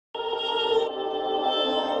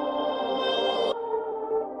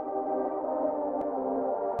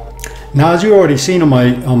Now, as you've already seen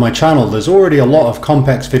on my channel, there's already a lot of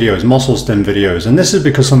Compex videos, muscle stim videos, and this is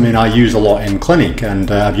because something I use a lot in clinic,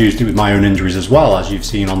 and I've used it with my own injuries as well, as you've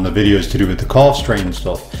seen on the videos to do with the calf strain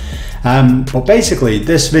stuff. But basically,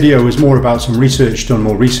 this video is more about some research done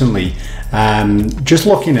more recently, just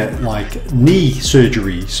looking at like knee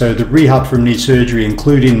surgery, so the rehab from knee surgery,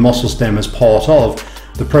 including muscle stim as part of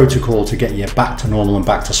the protocol to get you back to normal and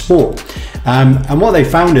back to sport. And what they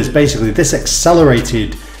found is basically this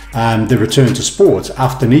accelerated the return to sport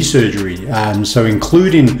after knee surgery. So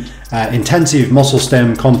including intensive muscle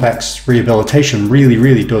stim Compex rehabilitation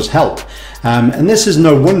really does help. And this is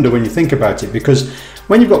no wonder when you think about it, because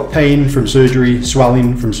when you've got pain from surgery,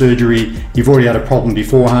 swelling from surgery, you've already had a problem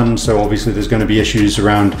beforehand, so obviously there's going to be issues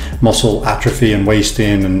around muscle atrophy and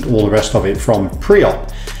wasting and all the rest of it from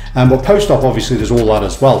pre-op. But post-op, obviously, there's all that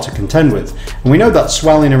as well to contend with. And we know that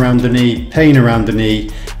swelling around the knee, pain around the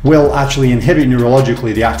knee, will actually inhibit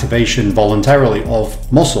neurologically the activation voluntarily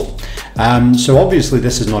of muscle. So obviously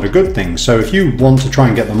this is not a good thing. So if you want to try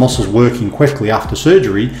and get the muscles working quickly after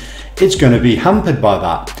surgery, it's going to be hampered by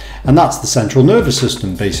that. And that's the central nervous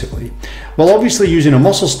system, basically. Well, obviously using a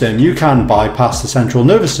muscle stim, you can bypass the central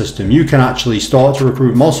nervous system. You can actually start to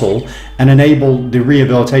recruit muscle and enable the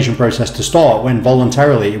rehabilitation process to start when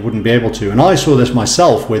voluntarily it wouldn't be able to. And I saw this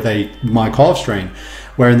myself with my calf strain,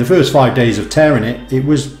 where in the first 5 days of tearing it, it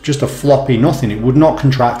was just a floppy nothing. It would not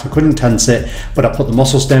contract, I couldn't tense it, but I put the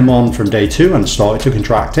muscle stim on from day 2 and started to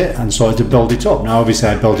contract it and started to build it up. Now, obviously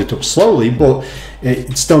I built it up slowly, but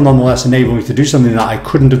it still nonetheless enabled me to do something that I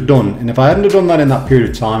couldn't have done. And if I hadn't have done that in that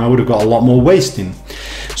period of time, I would have got a lot more wasting.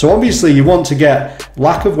 So obviously you want to get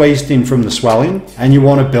lack of wasting from the swelling and you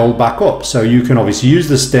want to build back up. So you can obviously use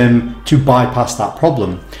the stim to bypass that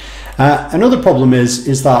problem. Another problem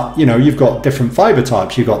is that, you know, you've got different fiber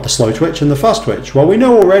types. You've got the slow twitch and the fast twitch. Well, we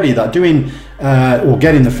know already that doing or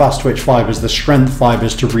getting the fast twitch fibers, the strength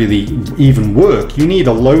fibers, to really even work, you need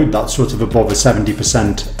a load that's sort of above a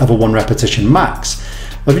 70% of a 1 repetition max.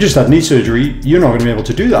 Well, if you just had knee surgery, you're not going to be able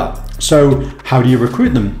to do that. So how do you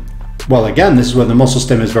recruit them? Well, again, this is where the muscle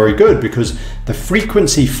stim is very good, because the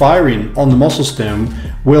frequency firing on the muscle stim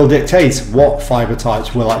will dictate what fiber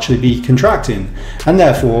types will actually be contracting, and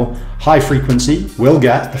therefore high frequency will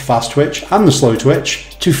get the fast twitch and the slow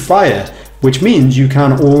twitch to fire, which means you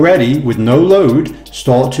can already, with no load,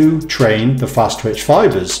 start to train the fast twitch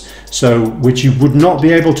fibers. So, which you would not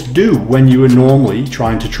be able to do when you were normally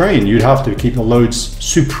trying to train. You'd have to keep the loads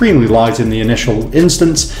supremely light in the initial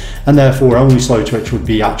instance, and therefore only slow twitch would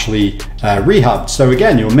be actually rehabbed. So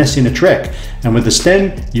again, you're missing a trick. And with the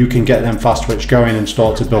stim, you can get them fast twitch going and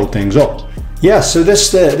start to build things up. Yeah, so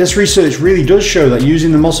this research really does show that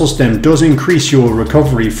using the muscle stim does increase your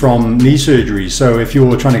recovery from knee surgery. So if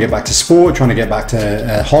you're trying to get back to sport, trying to get back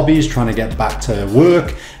to hobbies, trying to get back to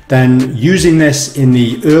work, then using this in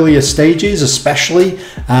the earlier stages especially,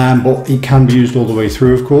 but it can be used all the way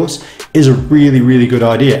through, of course, is a really good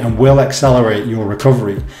idea and will accelerate your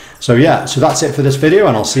recovery. So yeah, so that's it for this video,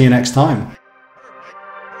 and I'll see you next time.